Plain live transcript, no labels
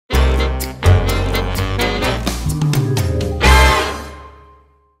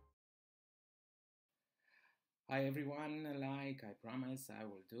Hi everyone, like I promised, I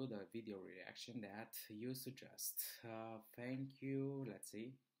will do the video reaction that you suggest. Thank you, let's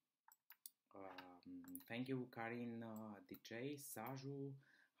see. Thank you Karin, DJ, Saju,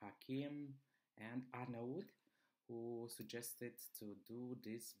 Hakim and Arnaud who suggested to do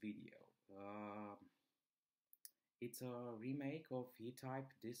this video. It's a remake of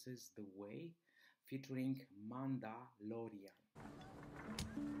E-Type This Is The Way featuring Mandalorian.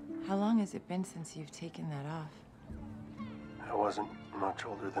 How long has it been since you've taken that off? I wasn't much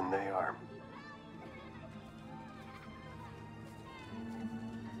older than they are.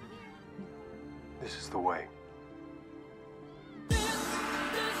 This is the way.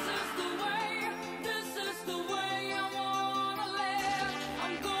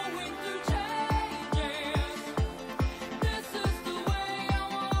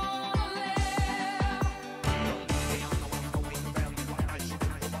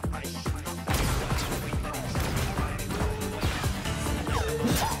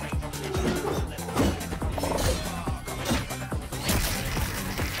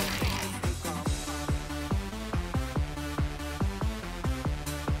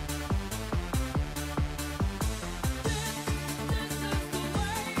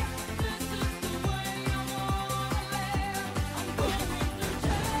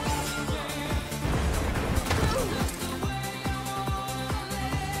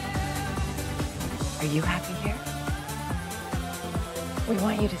 Are you happy here? We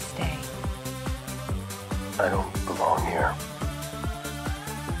want you to stay. I don't belong here.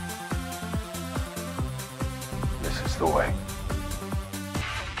 This is the way.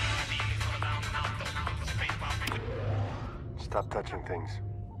 Stop touching things.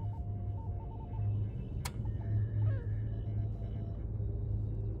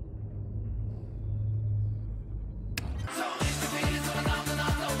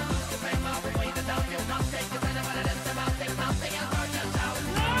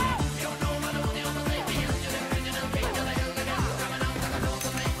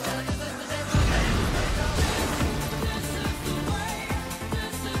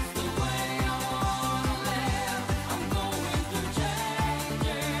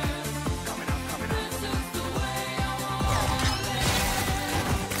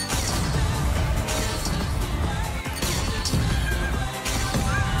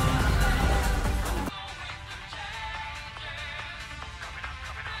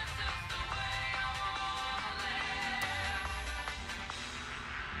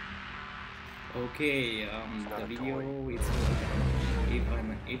 Okay, the video is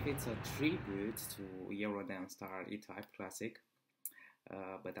even if it's a tribute to Eurodance star E-Type classic,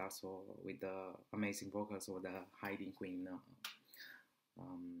 but also with the amazing vocals of the hiding queen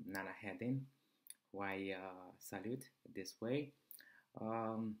Nana Hedin, why salute this way.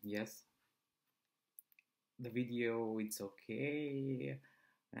 Yes, the video it's okay,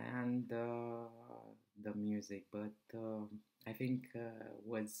 and the music, but I think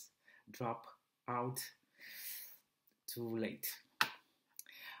was dropped out too late.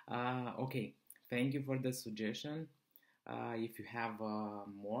 Okay, thank you for the suggestion. If you have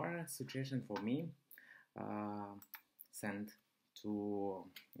more suggestion for me, send to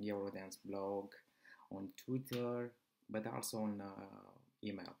Eurodance blog on Twitter, but also on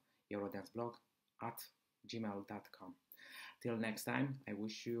email eurodanceblog@gmail.com. Till next time, I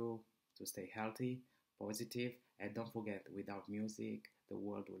wish you to stay healthy, positive, and don't forget, without music, the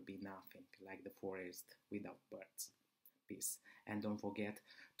world will be nothing, like the forest without birds. Peace. And don't forget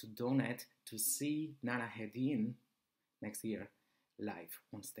to donate to see Nana Hedin next year live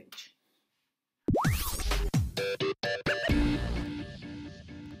on stage.